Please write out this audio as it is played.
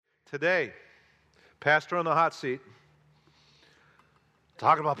Today, pastor on the hot seat,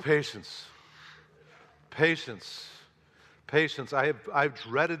 talking about patience. Patience. Patience. I've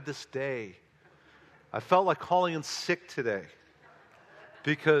dreaded this day. I felt like calling in sick today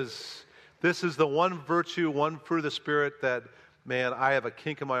because this is the one virtue, one fruit of the Spirit that, man, I have a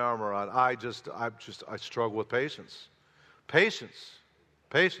kink in my armor on. I struggle with patience. Patience.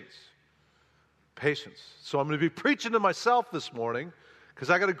 Patience. Patience. So I'm going to be preaching to myself this morning because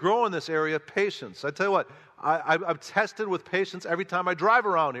I got to grow in this area of patience. I tell you what, I'm tested with patience every time I drive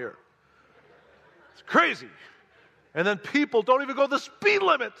around here. It's crazy. And then people don't even go the speed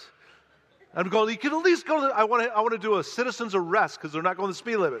limit. I'm going, you can at least go to, I want to do a citizen's arrest because they're not going the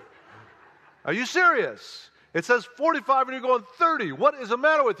speed limit. Are you serious? It says 45 and you're going 30. What is the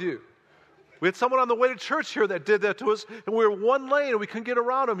matter with you? We had someone on the way to church here that did that to us, and we were one lane, and we couldn't get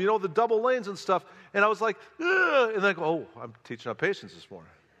around them, the double lanes and stuff. And I was like, ugh, and then I go, oh, I'm teaching on patience this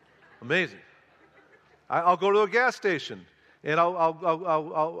morning. Amazing. I'll go to a gas station, and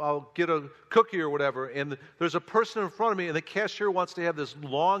I'll get a cookie or whatever, and there's a person in front of me, and the cashier wants to have this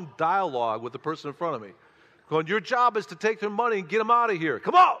long dialogue with the person in front of me. Going, your job is to take their money and get them out of here.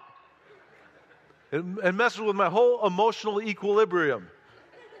 Come on! And messes with my whole emotional equilibrium.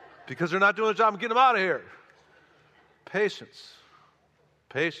 Because they're not doing the job, I'm getting them out of here. Patience.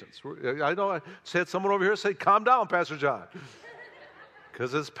 Patience. I know I had someone over here say, calm down, Pastor John.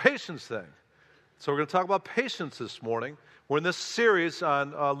 Because it's a patience thing. So we're going to talk about patience this morning. We're in this series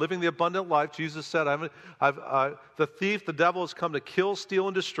on living the abundant life. Jesus said, the thief, the devil, has come to kill, steal,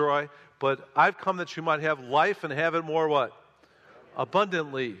 and destroy. But I've come that you might have life and have it more what?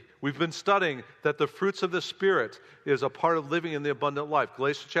 Abundantly. We've been studying that the fruits of the Spirit is a part of living in the abundant life.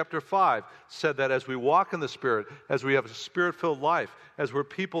 Galatians chapter 5 said that as we walk in the Spirit, as we have a Spirit-filled life, as we're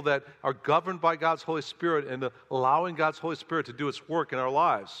people that are governed by God's Holy Spirit and allowing God's Holy Spirit to do its work in our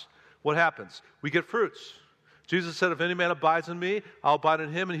lives, what happens? We get fruits. Jesus said, if any man abides in me, I'll abide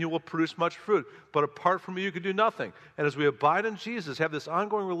in him, and he will produce much fruit. But apart from me, you can do nothing. And as we abide in Jesus, have this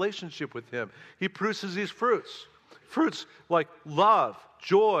ongoing relationship with him, he produces these fruits. Fruits like love,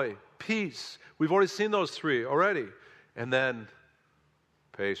 joy, peace. We've already seen those three already. And then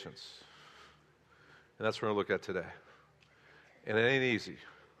patience. And that's what we're going to look at today. And it ain't easy.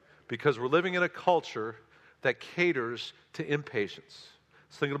 Because we're living in a culture that caters to impatience. I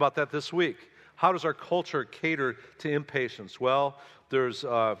was thinking about that this week. How does our culture cater to impatience? Well, there's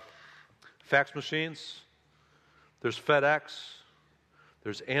fax machines. There's FedEx.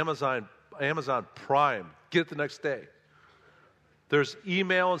 There's Amazon Prime. Get it the next day. There's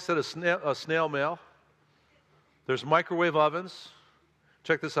email instead of snail mail. There's microwave ovens.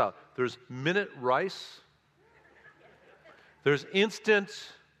 Check this out. There's minute rice. There's instant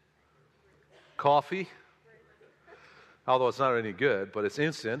coffee. Although it's not any good, but it's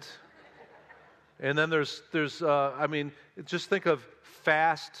instant. And then there's just think of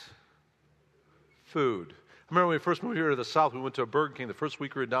fast food. I remember when we first moved here to the South, we went to a Burger King the first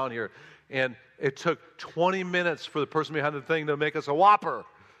week we were down here, and it took 20 minutes for the person behind the thing to make us a Whopper.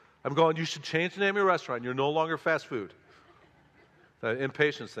 I'm going, you should change the name of your restaurant. You're no longer fast food. The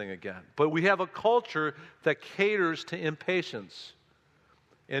impatience thing again. But we have a culture that caters to impatience.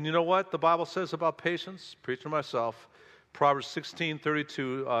 And you know what the Bible says about patience? Preaching to myself. Proverbs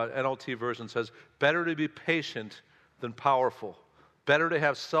 16:32 NLT version says, better to be patient than powerful. Better to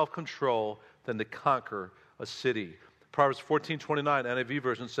have self-control than to conquer a city. Proverbs 14:29 NIV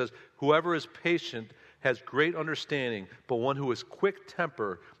version says, whoever is patient has great understanding, but one who is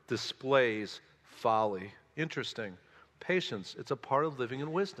quick-tempered displays folly. Interesting. Patience, it's a part of living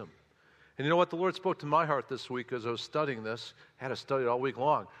in wisdom. And you know what? The Lord spoke to my heart this week as I was studying this. I had to study it all week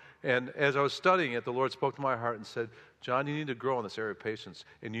long. And as I was studying it, the Lord spoke to my heart and said, John, you need to grow in this area of patience,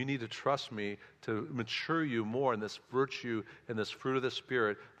 and you need to trust me to mature you more in this virtue and this fruit of the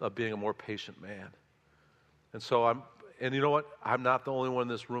Spirit of being a more patient man. And so and you know what? I'm not the only one in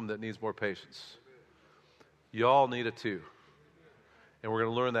this room that needs more patience. You all need it too. And we're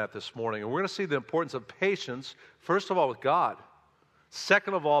going to learn that this morning. And we're going to see the importance of patience, first of all, with God.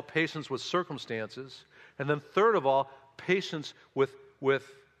 Second of all, patience with circumstances. And then third of all, patience with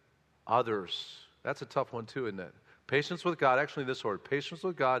others. That's a tough one too, isn't it? Patience with God, actually in this order. Patience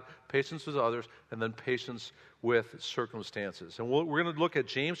with God, patience with others, and then patience with circumstances. And we're going to look at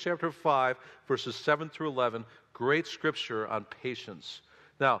James chapter 5, verses 7 through 11. Great scripture on patience.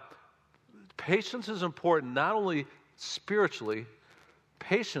 Now, patience is important not only spiritually,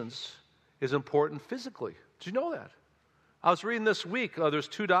 patience is important physically. Did you know that? I was reading this week, there's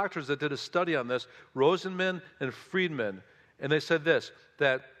two doctors that did a study on this, Rosenman and Friedman, and they said this,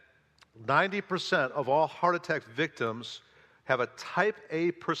 that 90% of all heart attack victims have a type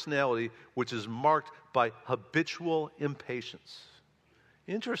A personality which is marked by habitual impatience.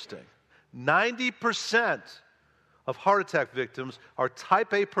 Interesting. 90% of heart attack victims are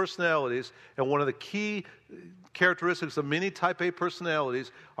type A personalities, and one of the key characteristics of many type A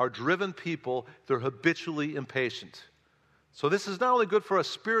personalities are driven people. They're habitually impatient. So this is not only good for us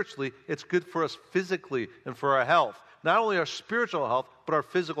spiritually, it's good for us physically and for our health. Not only our spiritual health, but our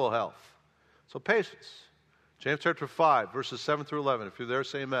physical health. So patience. James chapter 5, verses 7 through 11. If you're there,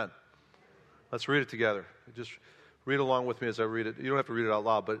 say amen. Let's read it together. Just read along with me as I read it. You don't have to read it out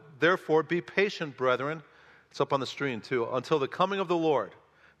loud, but therefore be patient, brethren. It's up on the screen too. Until the coming of the Lord.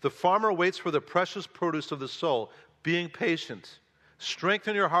 The farmer waits for the precious produce of the soul, being patient.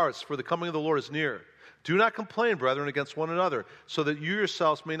 Strengthen your hearts, for the coming of the Lord is near. Do not complain, brethren, against one another, so that you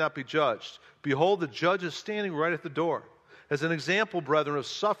yourselves may not be judged. Behold, the judge is standing right at the door. As an example, brethren, of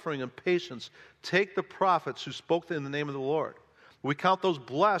suffering and patience, take the prophets who spoke in the name of the Lord. We count those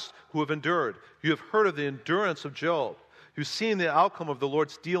blessed who have endured. You have heard of the endurance of Job. You've seen the outcome of the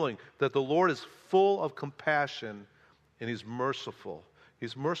Lord's dealing, that the Lord is full of compassion and He's merciful.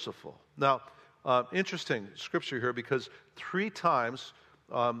 He's merciful. Now, interesting scripture here, because 3 times,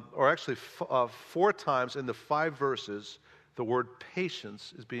 or actually 4 times in the 5 verses, the word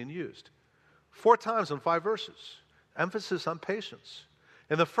patience is being used. 4 times in 5 verses. Emphasis on patience.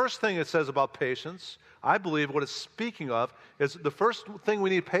 And the first thing it says about patience, I believe what it's speaking of, is the first thing we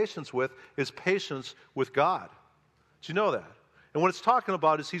need patience with is patience with God. Do you know that? And what it's talking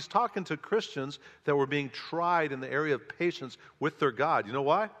about is he's talking to Christians that were being tried in the area of patience with their God. You know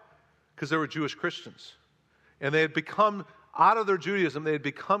why? Because they were Jewish Christians. And they had become, out of their Judaism, they had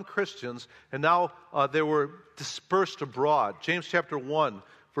become Christians, and now they were dispersed abroad. James chapter 1,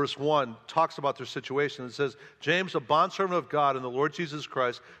 verse 1 talks about their situation. It says, James, a bondservant of God and the Lord Jesus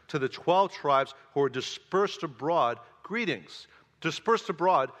Christ, to the 12 tribes who are dispersed abroad, greetings. Dispersed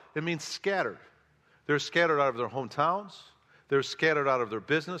abroad, it means scattered. They're scattered out of their hometowns. They're scattered out of their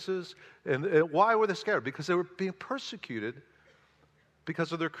businesses. And why were they scattered? Because they were being persecuted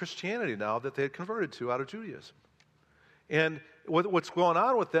because of their Christianity now that they had converted to out of Judaism. And what's going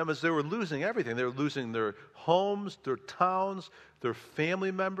on with them is they were losing everything. They were losing their homes, their towns, their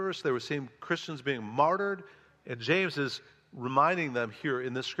family members. They were seeing Christians being martyred. And James is reminding them here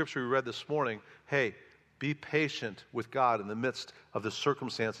in this scripture we read this morning, hey, be patient with God in the midst of the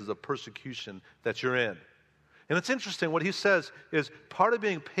circumstances of persecution that you're in. And it's interesting, what he says is part of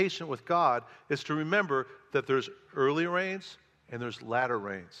being patient with God is to remember that there's early rains and there's latter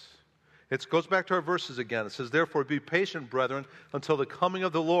rains. It goes back to our verses again. It says, therefore, be patient, brethren, until the coming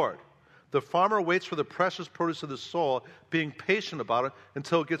of the Lord. The farmer waits for the precious produce of the soul, being patient about it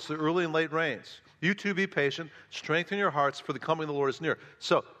until it gets the early and late rains. You too be patient, strengthen your hearts, for the coming of the Lord is near.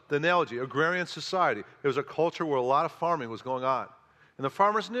 So, the analogy, agrarian society, it was a culture where a lot of farming was going on. And the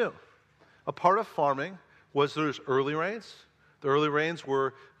farmers knew. A part of farming was there's early rains. The early rains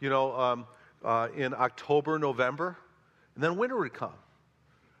were, in October, November, and then winter would come.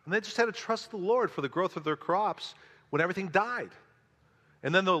 And they just had to trust the Lord for the growth of their crops when everything died.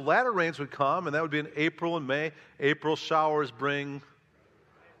 And then the latter rains would come, and that would be in April and May. April showers bring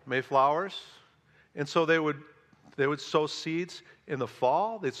May flowers. And so they would sow seeds in the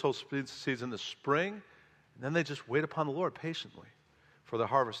fall. They'd sow seeds in the spring. And then they just wait upon the Lord patiently for the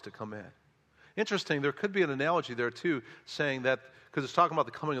harvest to come in. Interesting, there could be an analogy there too, saying that, because it's talking about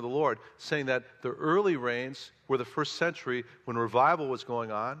the coming of the Lord, saying that the early rains were the first century when revival was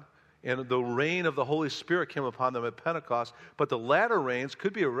going on, and the rain of the Holy Spirit came upon them at Pentecost. But the latter rains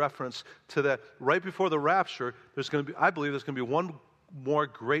could be a reference to that right before the rapture, I believe there's going to be one more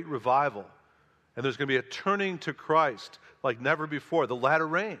great revival. And there's going to be a turning to Christ like never before, the latter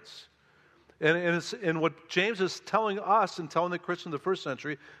rains. And what James is telling us and telling the Christians of the first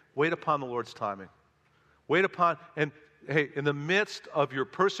century, wait upon the Lord's timing. Wait upon, and hey, in the midst of your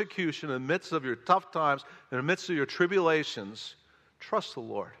persecution, in the midst of your tough times, in the midst of your tribulations, trust the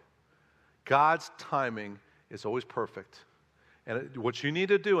Lord. God's timing is always perfect. And what you need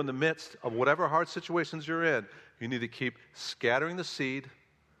to do in the midst of whatever hard situations you're in, you need to keep scattering the seed,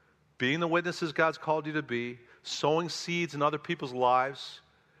 being the witnesses God's called you to be, sowing seeds in other people's lives,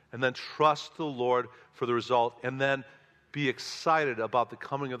 and then trust the Lord for the result, and then be excited about the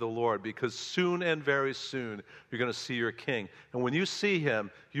coming of the Lord, because soon and very soon you're going to see your King. And when you see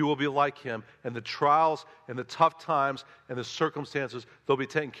Him, you will be like Him, and the trials and the tough times and the circumstances, they'll be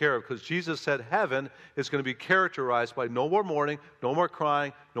taken care of, because Jesus said heaven is going to be characterized by no more mourning, no more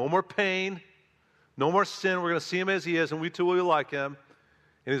crying, no more pain, no more sin. We're going to see Him as He is, and we too will be like Him.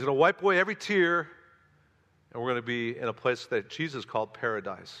 And He's going to wipe away every tear, and we're going to be in a place that Jesus called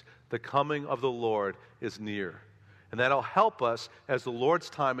paradise. The coming of the Lord is near. And that'll help us as the Lord's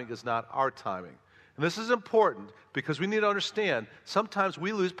timing is not our timing. And this is important because we need to understand sometimes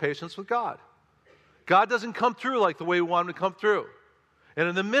we lose patience with God. God doesn't come through like the way we want him to come through. And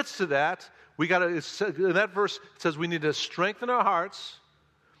in the midst of that, in that verse, it says we need to strengthen our hearts,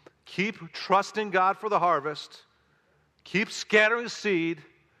 keep trusting God for the harvest, keep scattering seed,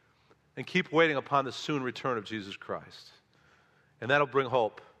 and keep waiting upon the soon return of Jesus Christ. And that'll bring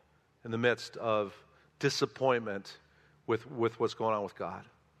hope in the midst of disappointment with what's going on with God.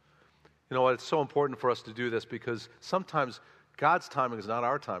 You know what? It's so important for us to do this because sometimes God's timing is not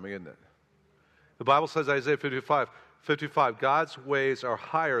our timing, isn't it? The Bible says, Isaiah 55, God's ways are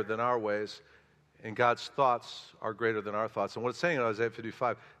higher than our ways, and God's thoughts are greater than our thoughts. And what it's saying in Isaiah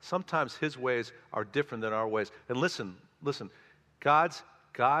 55, sometimes his ways are different than our ways. And listen, God's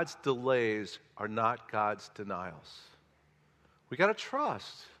delays are not God's denials. We got to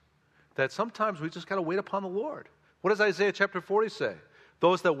trust that sometimes we just got to wait upon the Lord. What does Isaiah chapter 40 say?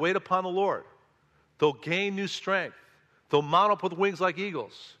 Those that wait upon the Lord, they'll gain new strength. They'll mount up with wings like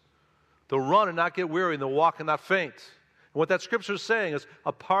eagles. They'll run and not get weary, and they'll walk and not faint. And what that scripture is saying is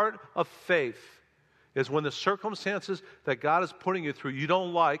a part of faith is when the circumstances that God is putting you through you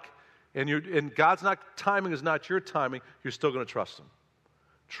don't like, and God's timing is not your timing, you're still going to trust him.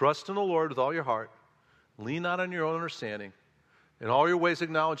 Trust in the Lord with all your heart. Lean not on your own understanding. In all your ways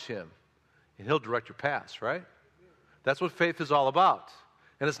acknowledge him, and he'll direct your paths, right? That's what faith is all about.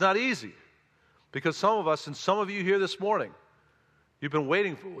 And it's not easy because some of us and some of you here this morning, you've been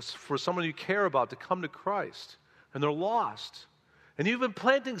waiting for someone you care about to come to Christ, and they're lost. And you've been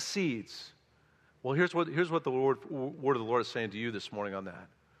planting seeds. Well, here's what the word of the Lord is saying to you this morning on that.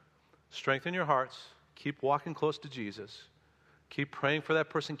 Strengthen your hearts. Keep walking close to Jesus. Keep praying for that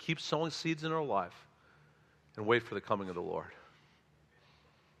person. Keep sowing seeds in their life. And wait for the coming of the Lord.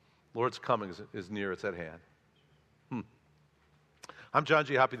 Lord's coming is near. It's at hand. I'm John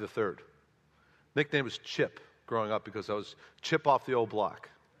G. Hoppy III. Nickname was Chip growing up because I was Chip off the old block.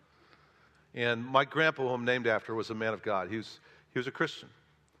 And my grandpa, who I'm named after, was a man of God. He was a Christian.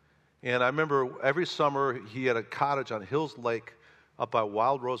 And I remember every summer he had a cottage on Hills Lake up by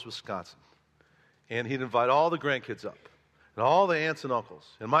Wild Rose, Wisconsin. And he'd invite all the grandkids up, and all the aunts and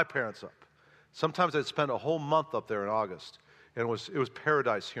uncles, and my parents up. Sometimes I'd spend a whole month up there in August. And it was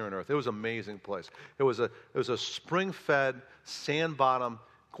paradise here on earth. It was an amazing place. It was a spring-fed, sand bottom,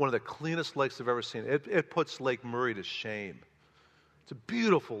 one of the cleanest lakes I've ever seen. It puts Lake Murray to shame. It's a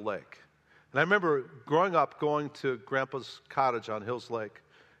beautiful lake. And I remember growing up, going to Grandpa's cottage on Hills Lake,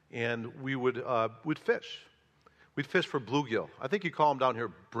 and we'd fish. We'd fish for bluegill. I think you call them down here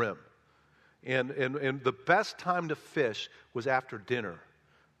brim. And the best time to fish was after dinner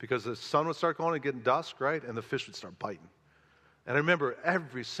because the sun would start going and getting dusk, right? And the fish would start biting. And I remember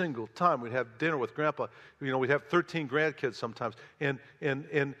every single time we'd have dinner with Grandpa, we'd have 13 grandkids sometimes,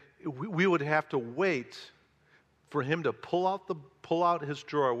 and we would have to wait for him to pull out his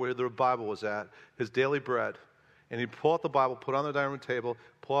drawer where the Bible was at, his daily bread, and he'd pull out the Bible, put it on the dining room table,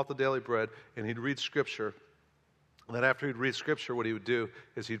 pull out the daily bread, and he'd read Scripture. And then after he'd read Scripture, what he would do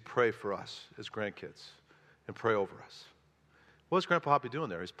is he'd pray for us as grandkids and pray over us. What was Grandpa Hoppy doing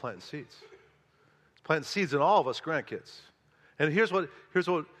there? He's planting seeds. He's planting seeds in all of us grandkids. And here's what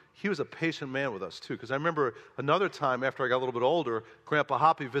he was a patient man with us too, because I remember another time after I got a little bit older, Grandpa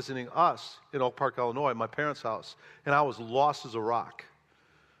Hoppy visiting us in Oak Park, Illinois, my parents' house, and I was lost as a rock.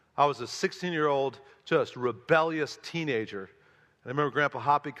 I was a 16-year-old, just rebellious teenager. And I remember Grandpa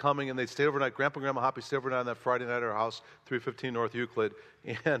Hoppy coming, and they'd stay overnight. Grandpa and Grandma Hoppy stayed overnight on that Friday night at our house, 315 North Euclid,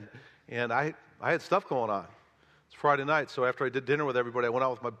 and I had stuff going on. It's Friday night, so after I did dinner with everybody, I went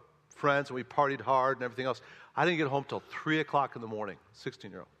out with my friends, and we partied hard and everything else. I didn't get home till 3 o'clock in the morning,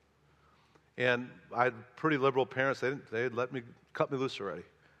 16-year-old. And I had pretty liberal parents. They had cut me loose already.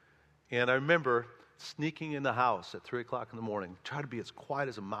 And I remember sneaking in the house at 3 o'clock in the morning, trying to be as quiet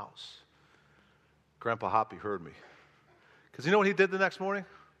as a mouse. Grandpa Hoppy heard me. Because you know what he did the next morning?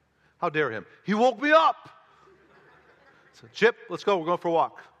 How dare him? He woke me up. I said, Chip, let's go. We're going for a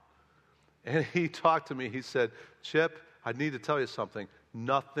walk. And he talked to me. He said, Chip, I need to tell you something.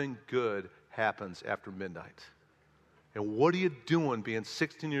 Nothing good happens after midnight. And what are you doing being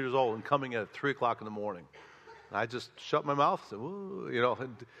 16 years old and coming in at 3 o'clock in the morning? And I just shut my mouth and said,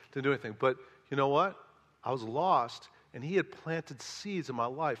 didn't do anything. But you know what? I was lost, and he had planted seeds in my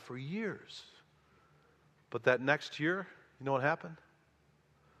life for years. But that next year, you know what happened?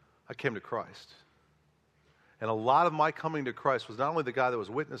 I came to Christ. And a lot of my coming to Christ was not only the guy that was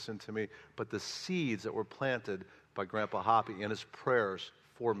witnessing to me, but the seeds that were planted by Grandpa Hoppy and his prayers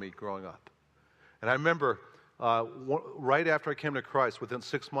for me growing up. And I remember right after I came to Christ, within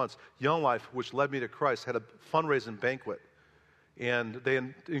 6 months, Young Life, which led me to Christ, had a fundraising banquet. And they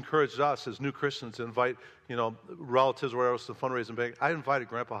encouraged us as new Christians to invite, relatives or whatever else to the fundraising banquet. I invited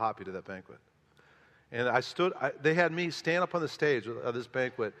Grandpa Hoppy to that banquet. And they had me stand up on the stage of this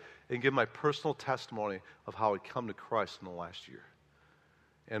banquet and give my personal testimony of how I'd come to Christ in the last year.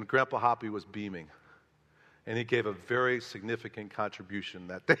 And Grandpa Hoppy was beaming. And he gave a very significant contribution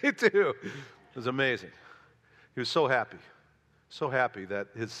that day, too. It was amazing. He was so happy that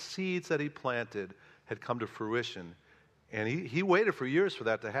his seeds that he planted had come to fruition. And he waited for years for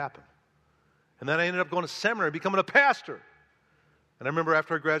that to happen. And then I ended up going to seminary, becoming a pastor. And I remember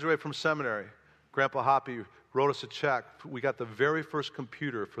after I graduated from seminary, Grandpa Hoppy wrote us a check. We got the very first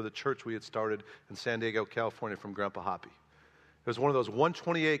computer for the church we had started in San Diego, California from Grandpa Hoppy. It was one of those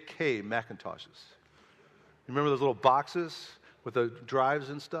 128K Macintoshes. You remember those little boxes with the drives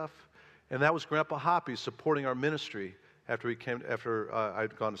and stuff? And that was Grandpa Hoppy supporting our ministry after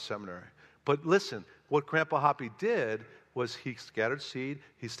I'd gone to seminary. But listen, what Grandpa Hoppy did was he scattered seed,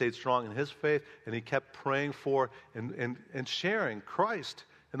 he stayed strong in his faith, and he kept praying for and sharing Christ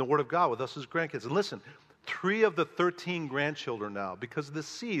and the Word of God with us as grandkids. And listen, 3 of the 13 grandchildren now, because of the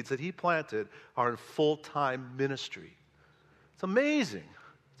seeds that he planted, are in full-time ministry. It's amazing.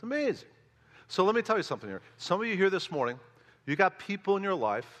 It's amazing. So let me tell you something here. Some of you here this morning, you got people in your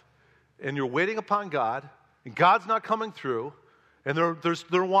life, and you're waiting upon God, and God's not coming through, and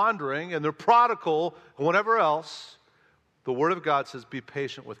they're wandering, and they're prodigal, and whatever else. The Word of God says, be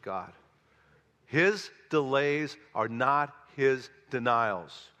patient with God. His delays are not His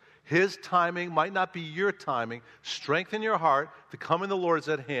denials. His timing might not be your timing. Strengthen your heart. The coming of the Lord is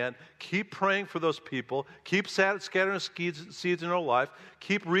at hand. Keep praying for those people. Keep scattering seeds in their life.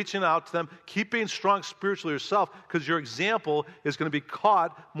 Keep reaching out to them. Keep being strong spiritually yourself, because your example is going to be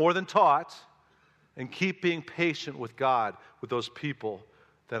caught more than taught. And keep being patient with God, with those people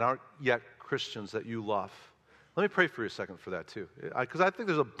that aren't yet Christians that you love. Let me pray for you a second for that too. Because I think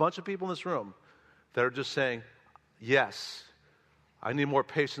there's a bunch of people in this room that are just saying, yes, I need more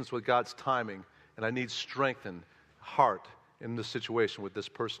patience with God's timing, and I need strengthened heart in this situation with this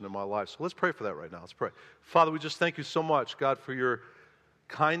person in my life. So let's pray for that right now. Let's pray. Father, we just thank you so much, God, for your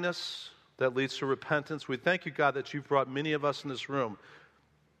kindness that leads to repentance. We thank you, God, that you've brought many of us in this room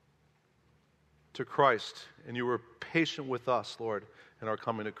to Christ, and you were patient with us, Lord, in our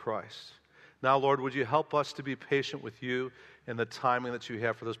coming to Christ. Now, Lord, would you help us to be patient with you and the timing that you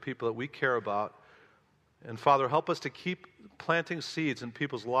have for those people that we care about? And Father, help us to keep planting seeds in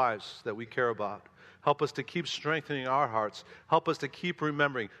people's lives that we care about. Help us to keep strengthening our hearts. Help us to keep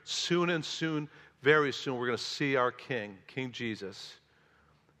remembering soon and soon, very soon, we're going to see our King, King Jesus.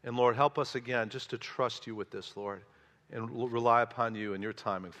 And Lord, help us again just to trust you with this, Lord, and rely upon you and your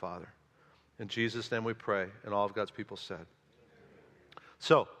timing, Father. In Jesus' name we pray, and all of God's people said.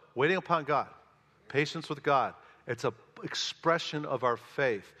 So, waiting upon God, patience with God, it's an expression of our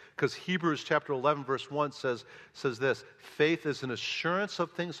faith. Because Hebrews chapter 11, verse 1 says this, faith is an assurance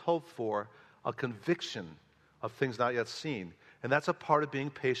of things hoped for, a conviction of things not yet seen. And that's a part of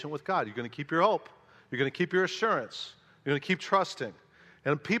being patient with God. You're going to keep your hope. You're going to keep your assurance. You're going to keep trusting.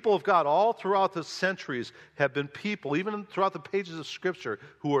 And people of God all throughout the centuries have been people, even throughout the pages of Scripture,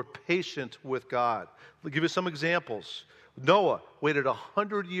 who are patient with God. I'll give you some examples. Noah waited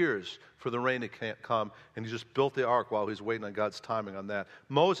 100 years for the rain to come, and he just built the ark while he was waiting on God's timing on that.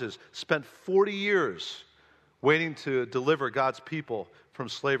 Moses spent 40 years waiting to deliver God's people from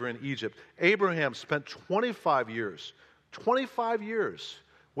slavery in Egypt. Abraham spent 25 years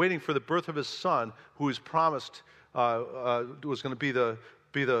waiting for the birth of his son, who was promised was going to be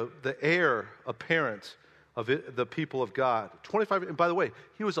the heir apparent of the people of God. 25, and by the way,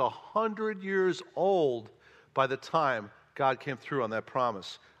 he was 100 years old by the time God came through on that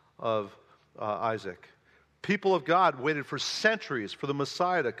promise of Isaac. People of God waited for centuries for the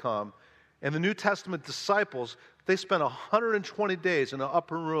Messiah to come. And the New Testament disciples, they spent 120 days in an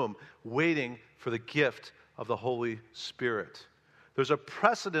upper room waiting for the gift of the Holy Spirit. There's a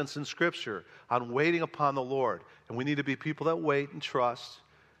precedence in Scripture on waiting upon the Lord. And we need to be people that wait and trust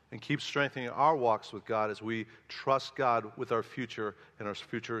and keep strengthening our walks with God as we trust God with our future and our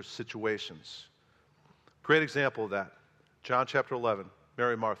future situations. Great example of that. John chapter 11,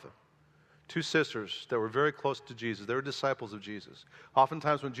 Mary and Martha. 2 sisters that were very close to Jesus. They were disciples of Jesus.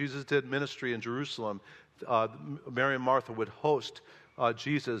 Oftentimes when Jesus did ministry in Jerusalem, Mary and Martha would host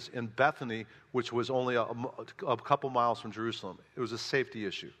Jesus in Bethany, which was only a couple miles from Jerusalem. It was a safety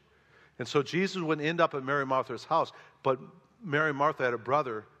issue. And so Jesus would end up at Mary and Martha's house, but Mary and Martha had a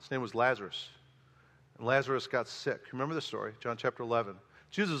brother. His name was Lazarus. And Lazarus got sick. Remember the story, John chapter 11.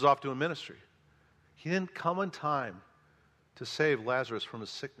 Jesus was off doing ministry. He didn't come in time to save Lazarus from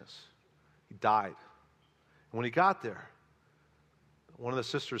his sickness. He died. And when he got there, one of the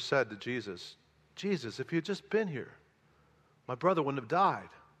sisters said to Jesus, Jesus, if you had just been here, my brother wouldn't have died.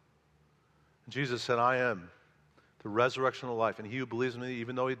 And Jesus said, I am the resurrection of life, and he who believes in me,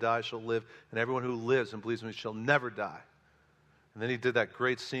 even though he dies, shall live, and everyone who lives and believes in me shall never die. And then he did that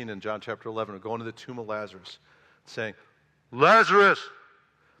great scene in John chapter 11 of going to the tomb of Lazarus, saying, Lazarus,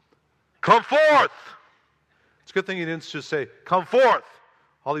 come forth. It's a good thing he didn't just say, come forth.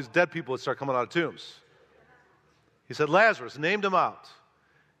 All these dead people would start coming out of tombs. He said, Lazarus, named him out.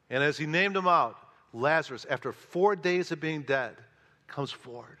 And as he named him out, Lazarus, after 4 days of being dead, comes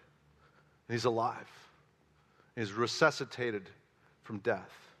forward. And he's alive. He's resuscitated from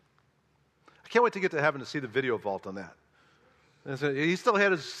death. I can't wait to get to heaven to see the video vault on that. And so he still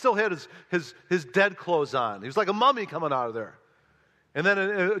had his dead clothes on. He was like a mummy coming out of there. And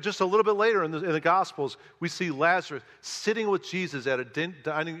then just a little bit later in the Gospels, we see Lazarus sitting with Jesus at a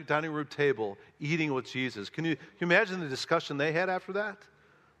dining room table, eating with Jesus. Can you imagine the discussion they had after that?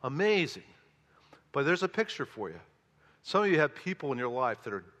 Amazing. But there's a picture for you. Some of you have people in your life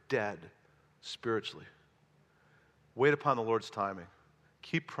that are dead spiritually. Wait upon the Lord's timing.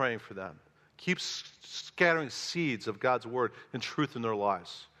 Keep praying for them. Keep scattering seeds of God's word and truth in their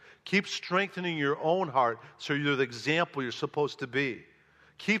lives. Keep strengthening your own heart so you're the example you're supposed to be.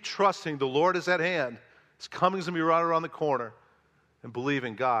 Keep trusting the Lord is at hand. His coming's going to be right around the corner. And believe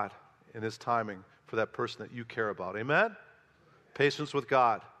in God and his timing for that person that you care about. Amen? Patience with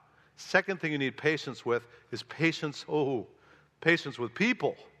God. Second thing you need patience with is patience with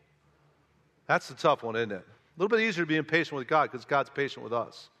people. That's the tough one, isn't it? A little bit easier to be impatient with God because God's patient with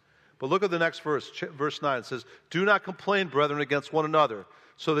us. But look at the next verse, verse 9. It says, do not complain, brethren, against one another,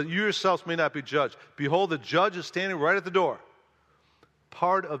 so that you yourselves may not be judged. Behold, the judge is standing right at the door.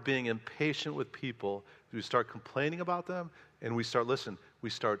 Part of being impatient with people is we start complaining about them and we start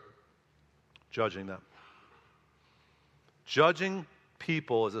judging them. Judging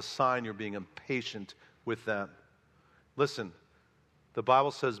people is a sign you're being impatient with them. Listen, the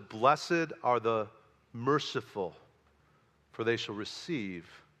Bible says, blessed are the merciful, for they shall receive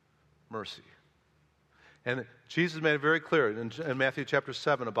mercy. And Jesus made it very clear in Matthew chapter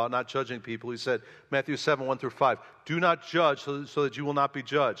 7 about not judging people. He said, Matthew 7, 1 through 5, do not judge so that you will not be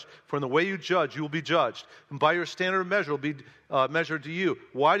judged. For in the way you judge, you will be judged. And by your standard of measure will be measured to you.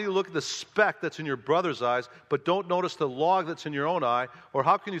 Why do you look at the speck that's in your brother's eyes, but don't notice the log that's in your own eye? Or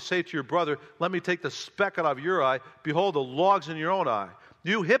how can you say to your brother, let me take the speck out of your eye? Behold, the log's in your own eye.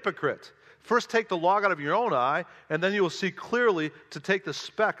 You hypocrite. First take the log out of your own eye, and then you will see clearly to take the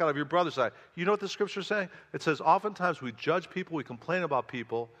speck out of your brother's eye. You know what the scripture is saying? It says oftentimes we judge people, we complain about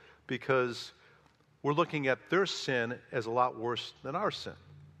people because we're looking at their sin as a lot worse than our sin.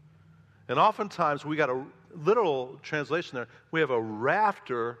 And oftentimes we got a literal translation there. We have a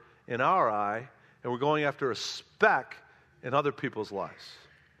rafter in our eye, and we're going after a speck in other people's lives.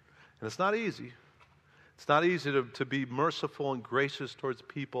 And it's not easy. It's not easy to be merciful and gracious towards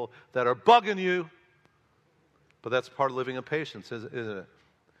people that are bugging you, but that's part of living in patience, isn't it?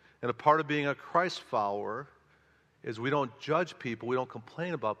 And a part of being a Christ follower is we don't judge people, we don't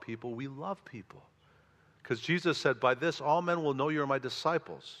complain about people, we love people. Because Jesus said, by this all men will know you are my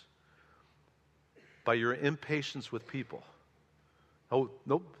disciples, by your impatience with people. Oh,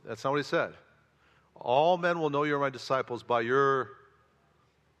 nope, that's not what he said. All men will know you are my disciples by your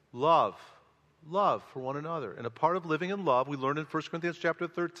love for one another. And a part of living in love, we learned in 1 Corinthians chapter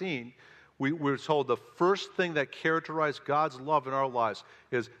 13, we're told the first thing that characterized God's love in our lives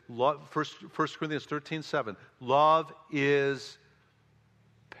is love. 1 Corinthians 13:7. Love is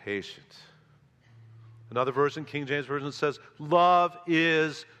patient. Another version, King James Version, says, love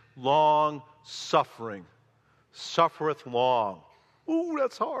is long suffering. Suffereth long. Ooh,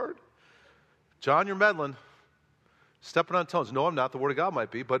 that's hard. John, you're meddling. Stepping on toes. No, I'm not. The Word of God might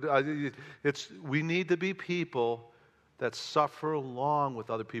be. But we need to be people that suffer long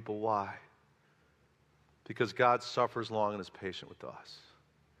with other people. Why? Because God suffers long and is patient with us.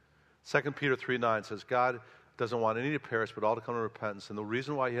 2 Peter 3:9 says, God doesn't want any to perish, but all to come to repentance. And the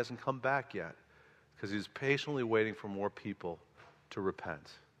reason why he hasn't come back yet is because he's patiently waiting for more people to repent.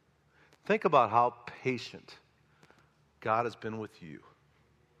 Think about how patient God has been with you.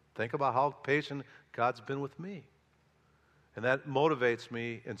 Think about how patient God's been with me. And that motivates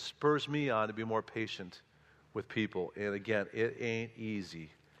me and spurs me on to be more patient with people. And again, it ain't easy.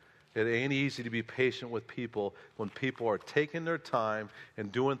 It ain't easy to be patient with people when people are taking their time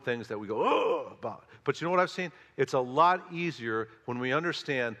and doing things that we go, oh, about. But you know what I've seen? It's a lot easier when we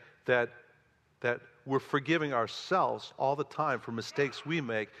understand that that we're forgiving ourselves all the time for mistakes we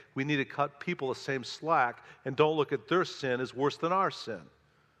make. We need to cut people the same slack and don't look at their sin as worse than our sin.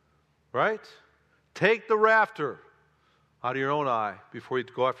 Right? Take the rafter out of your own eye before you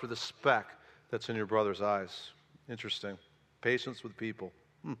go after the speck that's in your brother's eyes. Interesting. Patience with people.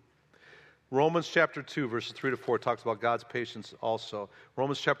 Romans chapter 2, verses 3 to 4 talks about God's patience also.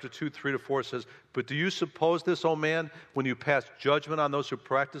 Romans chapter 2, 3 to 4 says, "But do you suppose this, O man, when you pass judgment on those who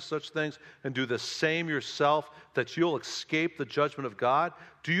practice such things and do the same yourself, that you'll escape the judgment of God?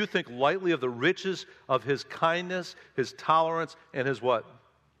 Do you think lightly of the riches of his kindness, his tolerance, and his" what?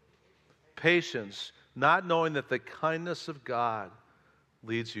 "Patience, not knowing that the kindness of God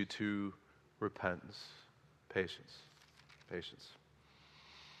leads you to repentance." Patience. Patience.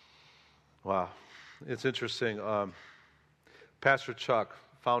 Wow. It's interesting. Pastor Chuck,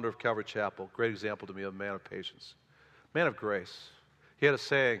 founder of Calvary Chapel, great example to me of a man of patience, man of grace. He had a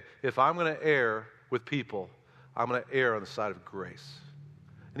saying, if I'm going to err with people, I'm going to err on the side of grace.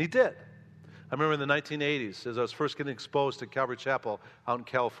 And he did. I remember in the 1980s, as I was first getting exposed to Calvary Chapel out in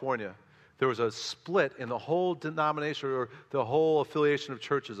California, there was a split in the whole denomination or the whole affiliation of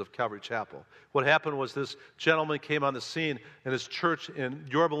churches of Calvary Chapel. What happened was this gentleman came on the scene in his church in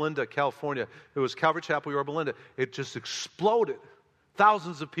Yorba Linda, California. It was Calvary Chapel, Yorba Linda. It just exploded.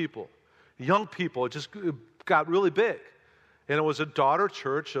 Thousands of people, young people. It just got really big. And it was a daughter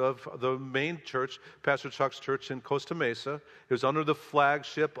church of the main church, Pastor Chuck's church in Costa Mesa. It was under the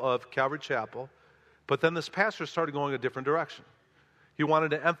flagship of Calvary Chapel. But then this pastor started going a different direction. He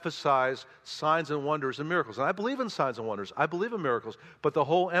wanted to emphasize signs and wonders and miracles. And I believe in signs and wonders. I believe in miracles. But the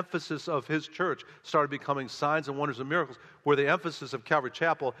whole emphasis of his church started becoming signs and wonders and miracles, where the emphasis of Calvary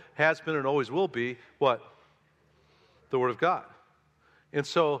Chapel has been and always will be, what? The Word of God. And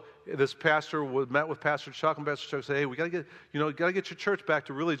so this pastor met with Pastor Chuck, and Pastor Chuck said, hey, we got to get your church back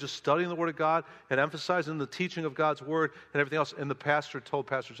to really just studying the Word of God and emphasizing the teaching of God's Word and everything else. And the pastor told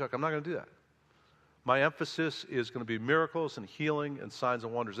Pastor Chuck, I'm not going to do that. My emphasis is going to be miracles and healing and signs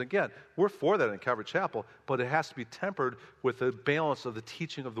and wonders. Again, we're for that in Calvary Chapel, but it has to be tempered with the balance of the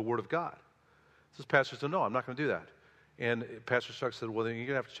teaching of the Word of God. This pastor said, no, I'm not going to do that. And Pastor Chuck said, well, then you're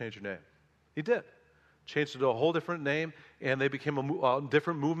going to have to change your name. He did. Changed it to a whole different name, and they became a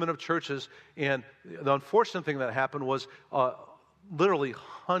different movement of churches. And the unfortunate thing that happened was literally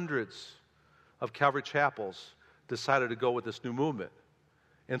hundreds of Calvary Chapels decided to go with this new movement.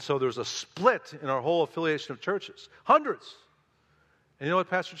 And so there's a split in our whole affiliation of churches. Hundreds. And you know what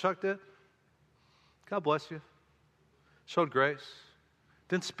Pastor Chuck did? God bless you. Showed grace.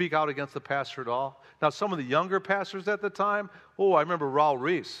 Didn't speak out against the pastor at all. Now, some of the younger pastors at the time, I remember Raul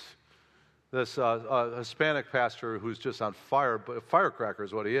Reese, this Hispanic pastor who's just on fire, but a firecracker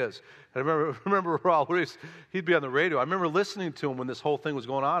is what he is. And I remember Raul Reese, he'd be on the radio. I remember listening to him when this whole thing was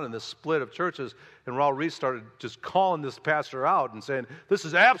going on in this split of churches, and Raul Reese started just calling this pastor out and saying, this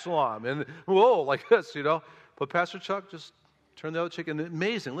is Absalom, and whoa, like this, But Pastor Chuck just turned the other cheek, and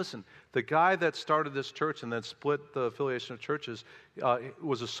amazing. Listen, the guy that started this church and then split the affiliation of churches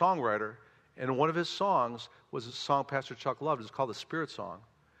was a songwriter, and one of his songs was a song Pastor Chuck loved. It's called the Spirit Song.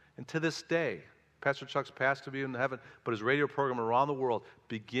 And to this day, Pastor Chuck's passed to be in heaven, but his radio program around the world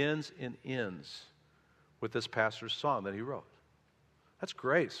begins and ends with this pastor's song that he wrote. That's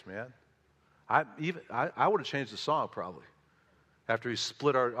grace, man. I would have changed the song probably after he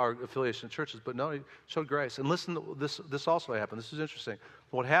split our affiliation of churches, but no, he showed grace. And listen, this also happened. This is interesting.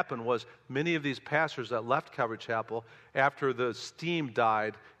 What happened was many of these pastors that left Calvary Chapel after the steam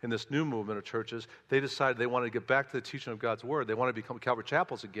died in this new movement of churches, they decided they wanted to get back to the teaching of God's Word. They wanted to become Calvary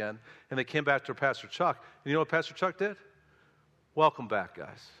Chapels again, and they came back to Pastor Chuck. And you know what Pastor Chuck did? Welcome back,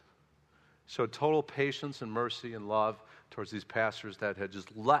 guys. Showed total patience and mercy and love towards these pastors that had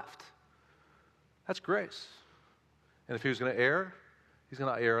just left. That's grace. And if he was going to err, he's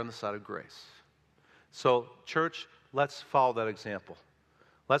going to err on the side of grace. So, church, let's follow that example.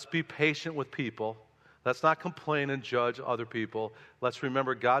 Let's be patient with people. Let's not complain and judge other people. Let's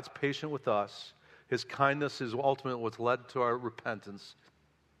remember God's patient with us. His kindness is ultimately what's led to our repentance.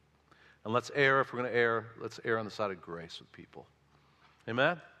 And let's err. If we're going to err, let's err on the side of grace with people.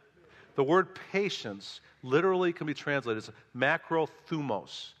 Amen? The word patience literally can be translated as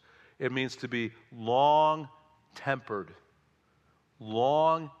macrothumos. It means to be long-tempered,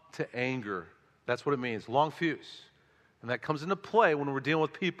 long to anger. That's what it means, long fuse. And that comes into play when we're dealing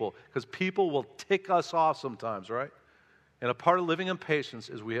with people, because people will tick us off sometimes, right? And a part of living in patience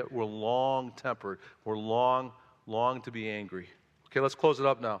is we're long-tempered. We're long to be angry. Okay, let's close it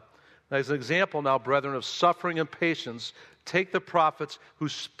up now. As an example now, brethren, of suffering and patience, take the prophets who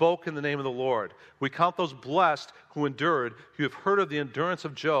spoke in the name of the Lord. We count those blessed who endured. You have heard of the endurance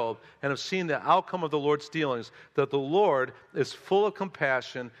of Job and have seen the outcome of the Lord's dealings, that the Lord is full of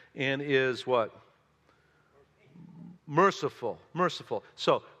compassion and is what? Merciful. Merciful.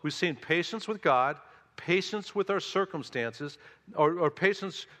 So we've seen patience with God, patience with our circumstances, or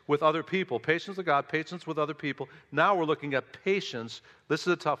patience with other people. Patience with God, patience with other people. Now we're looking at patience. This is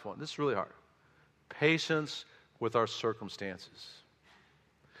a tough one. This is really hard. Patience with our circumstances.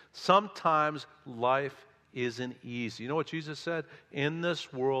 Sometimes life isn't easy. You know what Jesus said? In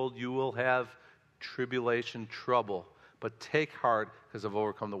this world you will have tribulation, trouble, but take heart because I've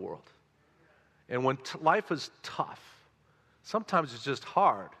overcome the world. And when life is tough, sometimes it's just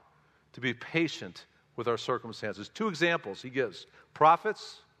hard to be patient with our circumstances. Two examples he gives,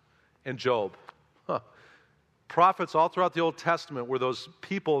 prophets and Job. Prophets all throughout the Old Testament were those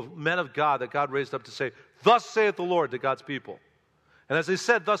people, men of God, that God raised up to say, thus saith the Lord to God's people. And as they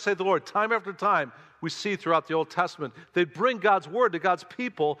said, thus saith the Lord, time after time, we see throughout the Old Testament, they'd bring God's word to God's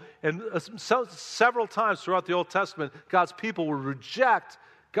people, and several times throughout the Old Testament, God's people would reject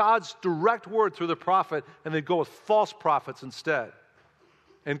God's direct word through the prophet, and they'd go with false prophets instead.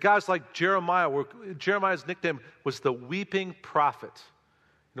 And guys like Jeremiah, Jeremiah's nickname was the weeping prophet.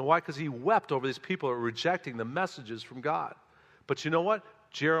 You know why? Because he wept over these people who were rejecting the messages from God. But you know what?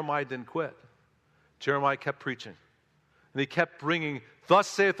 Jeremiah didn't quit. Jeremiah kept preaching. And he kept bringing, thus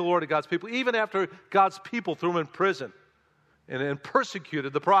saith the Lord to God's people, even after God's people threw him in prison and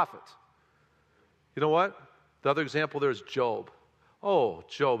persecuted the prophet. You know what? The other example there is Job. Oh,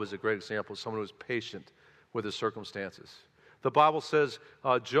 Job is a great example of someone who was patient with his circumstances. The Bible says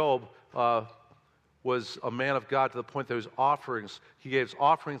Job was a man of God to the point that his offerings, he gave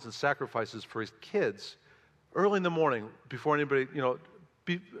offerings and sacrifices for his kids early in the morning before anybody,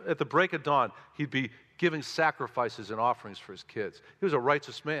 at the break of dawn, he'd be giving sacrifices and offerings for his kids. He was a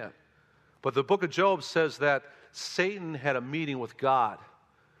righteous man. But the book of Job says that Satan had a meeting with God,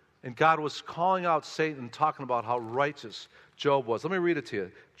 and God was calling out Satan, talking about how righteous Job was. Let me read it to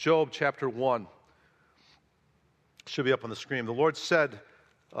you. Job chapter 1. Should be up on the screen. The Lord said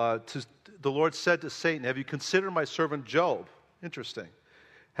to Satan, have you considered my servant Job? Interesting.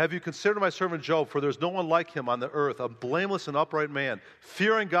 Have you considered my servant Job? For there's no one like him on the earth, a blameless and upright man,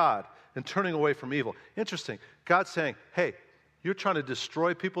 fearing God and turning away from evil. Interesting. God's saying, hey, you're trying to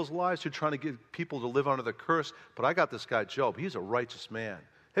destroy people's lives. You're trying to get people to live under the curse. But I got this guy Job. He's a righteous man.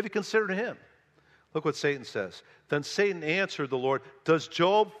 Have you considered him? Look what Satan says. Then Satan answered the Lord, does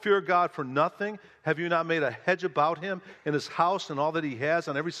Job fear God for nothing? Have you not made a hedge about him and his house and all that he has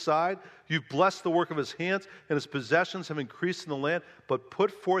on every side? You've blessed the work of his hands, and his possessions have increased in the land. But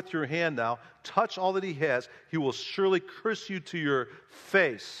put forth your hand now, touch all that he has. He will surely curse you to your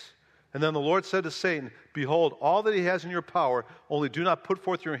face. And then the Lord said to Satan, behold, all that he has in your power, only do not put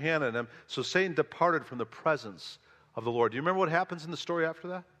forth your hand on him. So Satan departed from the presence of the Lord. Do you remember what happens in the story after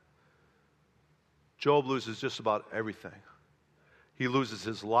that? Job loses just about everything. He loses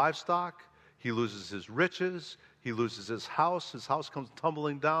his livestock. He loses his riches. He loses his house. His house comes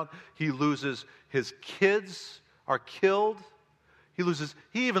tumbling down. He loses his kids are killed. He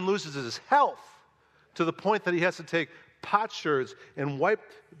even loses his health to the point that he has to take potsherds and wipe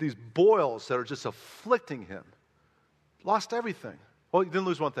these boils that are just afflicting him. Lost everything. Well, he didn't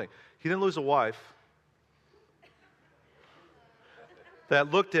lose one thing. He didn't lose a wife that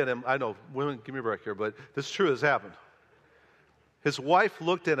looked at him. I know, women, give me a break here, but this is true, this happened. His wife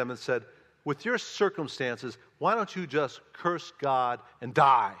looked at him and said, with your circumstances, why don't you just curse God and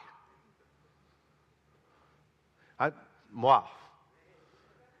die? Wow.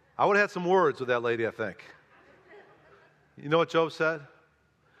 I would have had some words with that lady, I think. You know what Job said?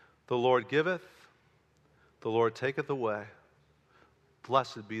 The Lord giveth, the Lord taketh away.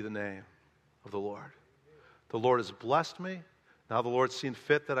 Blessed be the name of the Lord. The Lord has blessed me. Now the Lord's seen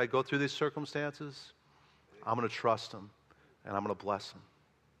fit that I go through these circumstances. I'm going to trust him, and I'm going to bless him.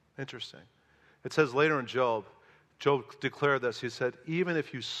 Interesting. It says later in Job declared this. He said, even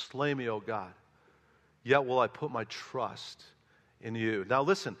if you slay me, O God, yet will I put my trust in you. Now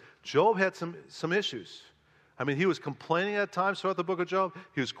listen, Job had some issues. I mean, he was complaining at times throughout the book of Job.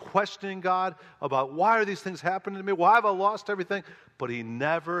 He was questioning God about why are these things happening to me? Why have I lost everything? But he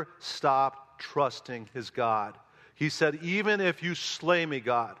never stopped trusting his God. He said, even if you slay me,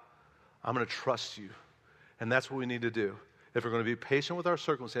 God, I'm going to trust you. And that's what we need to do. If we're going to be patient with our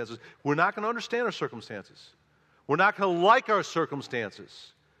circumstances, we're not going to understand our circumstances. We're not going to like our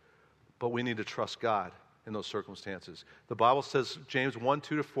circumstances. But we need to trust God in those circumstances. The Bible says, James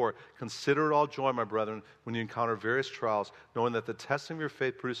 1:2-4, consider it all joy, my brethren, when you encounter various trials, knowing that the testing of your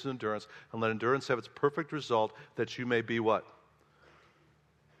faith produces endurance, and let endurance have its perfect result, that you may be what?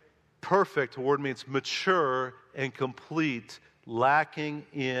 Perfect, the word means mature and complete, lacking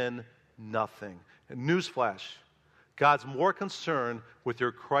in nothing. And newsflash, God's more concerned with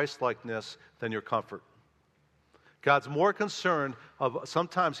your Christ-likeness than your comfort. God's more concerned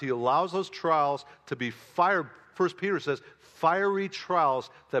sometimes he allows those trials to be fire. 1 Peter says, fiery trials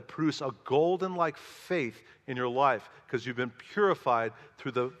that produce a golden-like faith in your life because you've been purified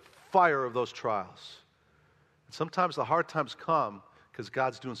through the fire of those trials. And sometimes the hard times come because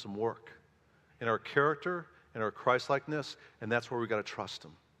God's doing some work in our character, in our Christ-likeness, and that's where we've got to trust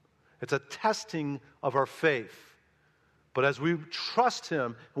him. It's a testing of our faith. But as we trust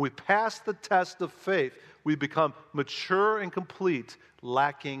him and we pass the test of faith, we become mature and complete,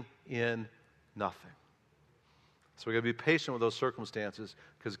 lacking in nothing. So we've got to be patient with those circumstances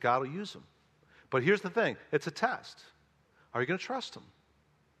because God will use them. But here's the thing, it's a test. Are you going to trust him?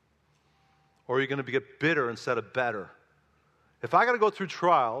 Or are you going to get bitter instead of better? If I got to go through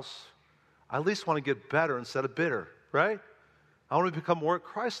trials, I at least want to get better instead of bitter, right? I want to become more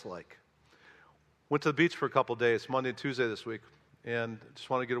Christ-like. Went to the beach for a couple of days, Monday and Tuesday this week, and just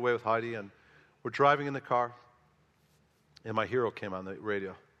wanted to get away with Heidi. And we're driving in the car, and my hero came on the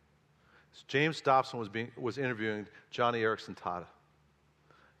radio. James Dobson was interviewing Johnny Erickson Tata.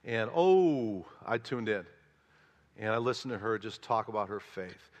 And I tuned in, and I listened to her just talk about her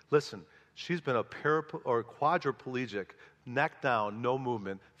faith. Listen, she's been a quadriplegic, neck down, no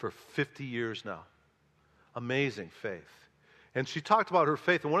movement for 50 years now. Amazing faith. And she talked about her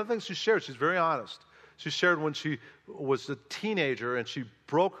faith, and one of the things she shared, she's very honest. She shared when she was a teenager and she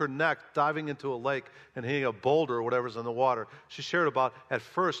broke her neck diving into a lake and hitting a boulder or whatever's in the water. She shared about, at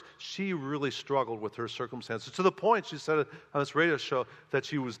first, she really struggled with her circumstances. To the point, she said on this radio show, that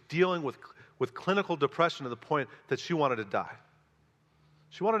she was dealing with clinical depression to the point that she wanted to die.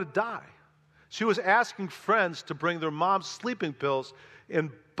 She wanted to die. She was asking friends to bring their mom's sleeping pills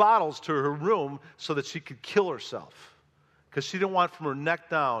in bottles to her room so that she could kill herself. Because she didn't want from her neck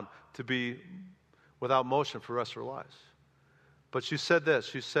down to be without motion for the rest of her lives. But she said this.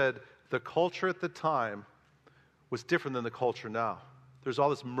 She said, the culture at the time was different than the culture now. There's all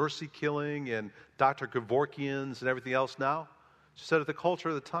this mercy killing and Dr. Kevorkians and everything else now. She said at the culture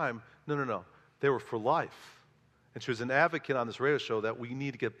of the time, no. They were for life. And she was an advocate on this radio show that we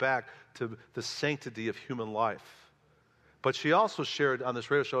need to get back to the sanctity of human life. But she also shared on this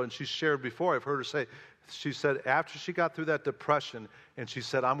radio show, and she shared before, I've heard her say, she said after she got through that depression, and she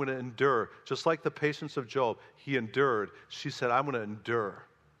said, I'm going to endure. Just like the patience of Job, he endured. She said, I'm going to endure.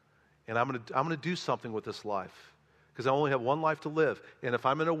 And I'm going to do something with this life. Because I only have one life to live. And if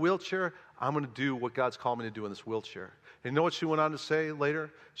I'm in a wheelchair, I'm going to do what God's called me to do in this wheelchair. And you know what she went on to say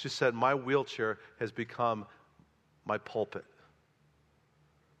later? She said, my wheelchair has become my pulpit.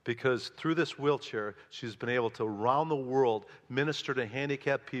 Because through this wheelchair, she's been able to, around the world, minister to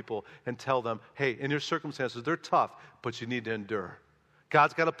handicapped people and tell them, hey, in your circumstances, they're tough, but you need to endure.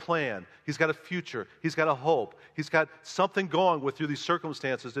 God's got a plan. He's got a future. He's got a hope. He's got something going with you, these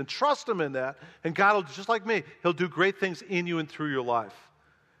circumstances, and trust him in that. And God will, just like me, he'll do great things in you and through your life.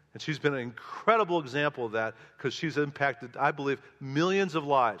 And she's been an incredible example of that because she's impacted, I believe, millions of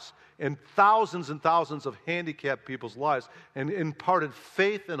lives and thousands of handicapped people's lives and imparted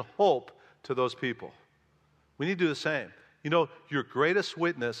faith and hope to those people. We need to do the same. You know, your greatest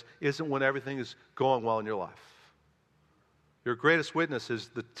witness isn't when everything is going well in your life. Your greatest witness is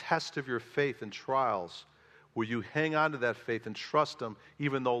the test of your faith and trials where you hang on to that faith and trust him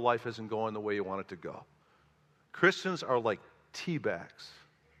even though life isn't going the way you want it to go. Christians are like tea bags.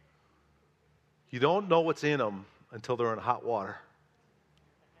 You don't know what's in them until they're in hot water.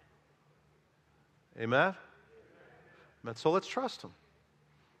 Amen? Amen. So let's trust him.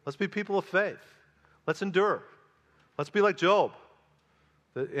 Let's be people of faith. Let's endure. Let's be like Job.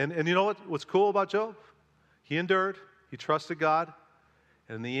 And you know what's cool about Job? He endured. He trusted God.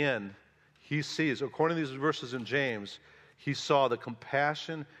 And in the end, he sees, according to these verses in James, he saw the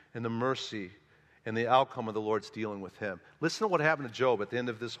compassion and the mercy and the outcome of the Lord's dealing with him. Listen to what happened to Job at the end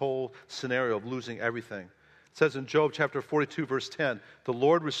of this whole scenario of losing everything. It says in Job chapter 42, verse 10, the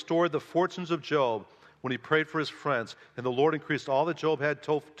Lord restored the fortunes of Job when he prayed for his friends, and the Lord increased all that Job had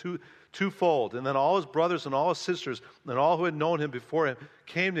twofold. And then all his brothers and all his sisters and all who had known him before him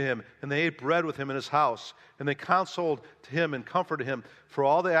came to him, and they ate bread with him in his house. And they counseled to him and comforted him for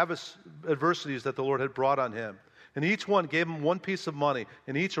all the adversities that the Lord had brought on him. And each one gave him one piece of money,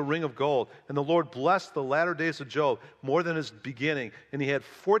 and each a ring of gold. And the Lord blessed the latter days of Job more than his beginning. And he had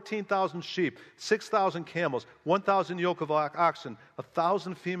 14,000 sheep, 6,000 camels, 1,000 yoke of oxen,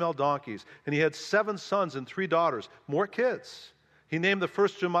 1,000 female donkeys. And he had 7 sons and 3 daughters, more kids. He named the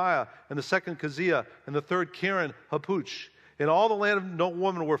first Jemiah, and the second Keziah, and the third Karen Hapuch. In all the land of no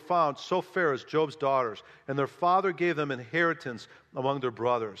woman were found so fair as Job's daughters, and their father gave them inheritance among their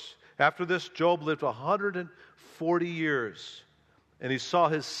brothers. After this, Job lived 140 years, and he saw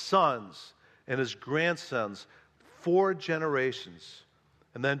his sons and his grandsons 4 generations.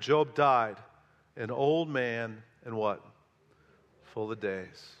 And then Job died, an old man, and what? Full of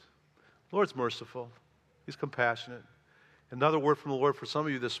days. The Lord's merciful. He's compassionate. Another word from the Lord for some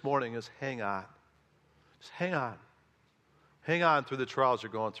of you this morning is hang on. Just hang on. Hang on through the trials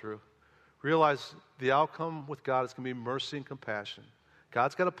you're going through. Realize the outcome with God is going to be mercy and compassion.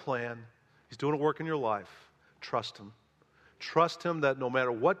 God's got a plan. He's doing a work in your life. Trust Him. Trust Him that no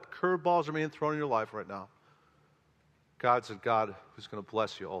matter what curveballs are being thrown in your life right now, God's a God who's going to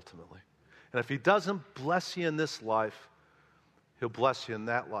bless you ultimately. And if He doesn't bless you in this life, He'll bless you in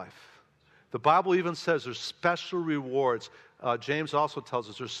that life. The Bible even says there's special rewards. James also tells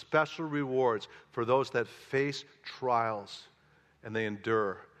us there's special rewards for those that face trials and they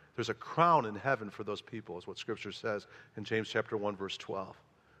endure. There's a crown in heaven for those people, is what Scripture says in James chapter 1, verse 12.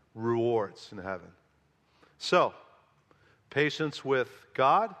 Rewards in heaven. So, patience with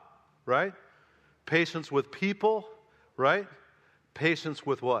God, right? Patience with people, right? Patience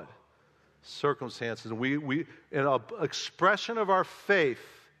with what? Circumstances. And we an expression of our faith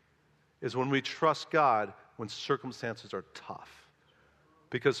is when we trust God when circumstances are tough.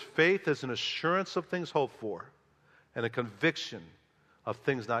 Because faith is an assurance of things hoped for and a conviction of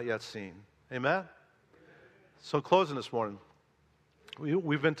things not yet seen. Amen? So in closing this morning,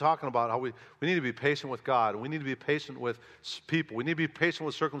 we've been talking about how we need to be patient with God. We need to be patient with people. We need to be patient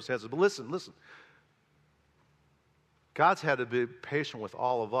with circumstances. But listen. God's had to be patient with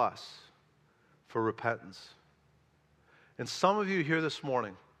all of us for repentance. And some of you here this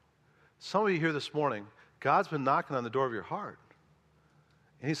morning, God's been knocking on the door of your heart.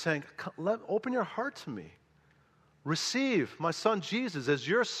 And He's saying, open your heart to me. Receive my Son Jesus as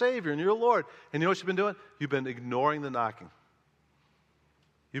your Savior and your Lord. And you know what you've been doing? You've been ignoring the knocking.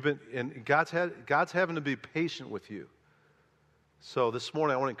 And God's having to be patient with you. So this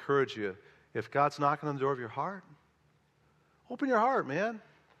morning I want to encourage you, if God's knocking on the door of your heart, open your heart, man.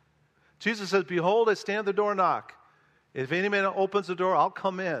 Jesus says, behold, I stand at the door and knock. If any man opens the door, I'll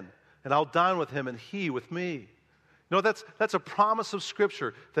come in. And I'll dine with him and he with me. You know, that's a promise of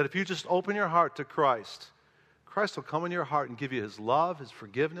Scripture, that if you just open your heart to Christ, Christ will come in your heart and give you His love, His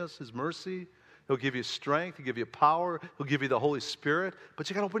forgiveness, His mercy. He'll give you strength. He'll give you power. He'll give you the Holy Spirit. But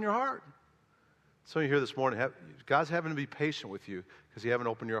you got to open your heart. Some of you here this morning, God's having to be patient with you because you haven't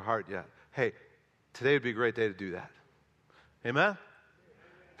opened your heart yet. Hey, today would be a great day to do that. Amen?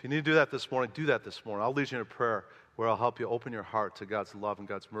 If you need to do that this morning, do that this morning. I'll lead you in a prayer where I'll help you open your heart to God's love and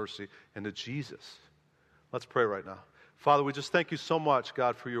God's mercy and to Jesus. Let's pray right now. Father, we just thank you so much,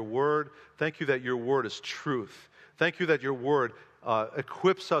 God, for your word. Thank you that your word is truth. Thank you that your word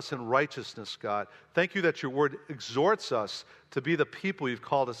equips us in righteousness, God. Thank you that your word exhorts us to be the people you've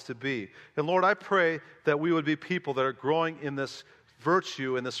called us to be. And Lord, I pray that we would be people that are growing in this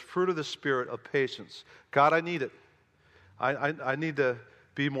virtue and this fruit of the Spirit of patience. God, I need it. I need to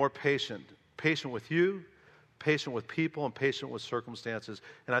be more patient. Patient with you, patient with people, and patient with circumstances.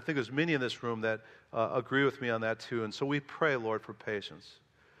 And I think there's many in this room that agree with me on that too. And so we pray, Lord, for patience.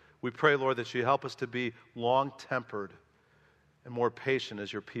 We pray, Lord, that you help us to be long-tempered and more patient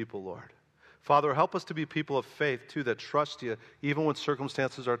as your people, Lord. Father, help us to be people of faith, too, that trust you even when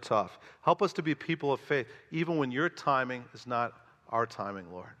circumstances are tough. Help us to be people of faith even when your timing is not our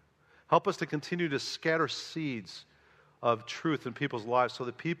timing, Lord. Help us to continue to scatter seeds of truth in people's lives so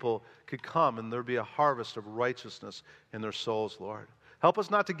that people could come and there be a harvest of righteousness in their souls, Lord. Help us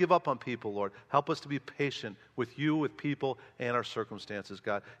not to give up on people, Lord. Help us to be patient with you, with people, and our circumstances,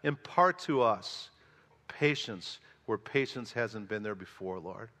 God. Impart to us patience where patience hasn't been there before,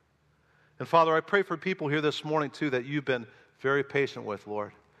 Lord. And Father, I pray for people here this morning, too, that you've been very patient with,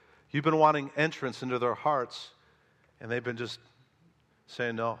 Lord. You've been wanting entrance into their hearts, and they've been just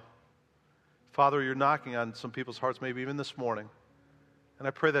saying no. Father, you're knocking on some people's hearts, maybe even this morning. And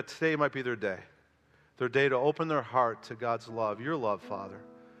I pray that today might be their day to open their heart to God's love, your love, Father.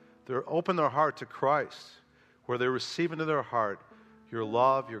 They're open their heart to Christ, where they receive into their heart your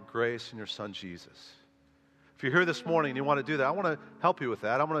love, your grace, and your Son, Jesus. If you're here this morning and you want to do that, I want to help you with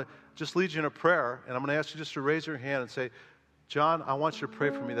that. I'm going to just lead you in a prayer, and I'm going to ask you just to raise your hand and say, John, I want you to pray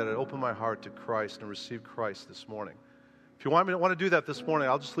for me that I open my heart to Christ and receive Christ this morning. If you want to do that this morning,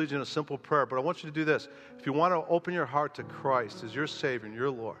 I'll just lead you in a simple prayer, but I want you to do this. If you want to open your heart to Christ as your Savior and your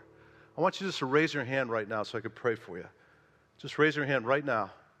Lord, I want you just to raise your hand right now so I could pray for you. Just raise your hand right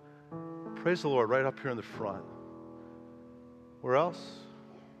now. Praise the Lord right up here in the front. Where else?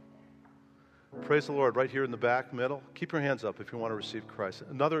 Praise the Lord right here in the back, middle. Keep your hands up if you want to receive Christ.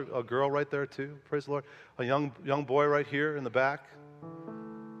 A girl right there too. Praise the Lord. A young boy right here in the back.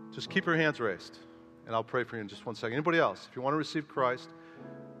 Just keep your hands raised, and I'll pray for you in just one second. Anybody else? If you want to receive Christ,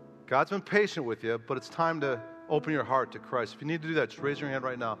 God's been patient with you, but it's time to open your heart to Christ. If you need to do that, just raise your hand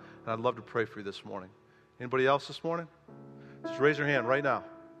right now, and I'd love to pray for you this morning. Anybody else this morning? Just raise your hand right now.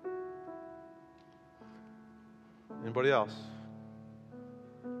 Anybody else?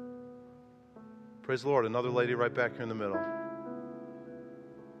 Praise the Lord. Another lady right back here in the middle.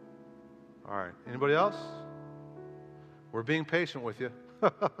 All right. Anybody else? We're being patient with you.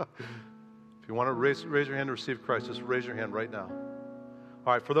 If you want to raise your hand to receive Christ, just raise your hand right now.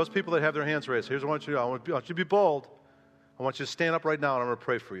 All right. For those people that have their hands raised, here's what I want you to do. I want you to be bold. I want you to stand up right now, and I'm going to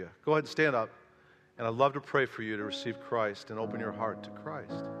pray for you. Go ahead and stand up. And I'd love to pray for you to receive Christ and open your heart to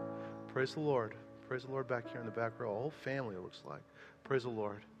Christ. Praise the Lord. Praise the Lord back here in the back row. A whole family, it looks like. Praise the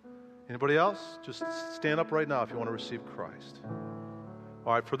Lord. Anybody else? Just stand up right now if you want to receive Christ.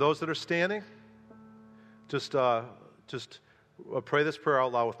 All right, for those that are standing, just pray this prayer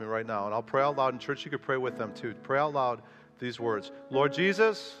out loud with me right now. And I'll pray out loud in church. You could pray with them too. Pray out loud these words. Lord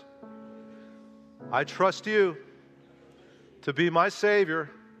Jesus, I trust you to be my Savior,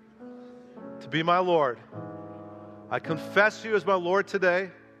 to be my Lord. I confess you as my Lord today.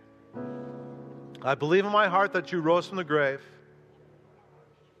 I believe in my heart that you rose from the grave.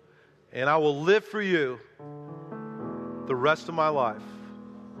 And I will live for you the rest of my life.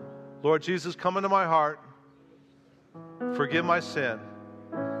 Lord Jesus, come into my heart. Forgive my sin.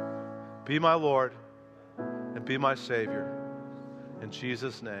 Be my Lord and be my Savior. In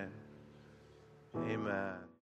Jesus' name, amen.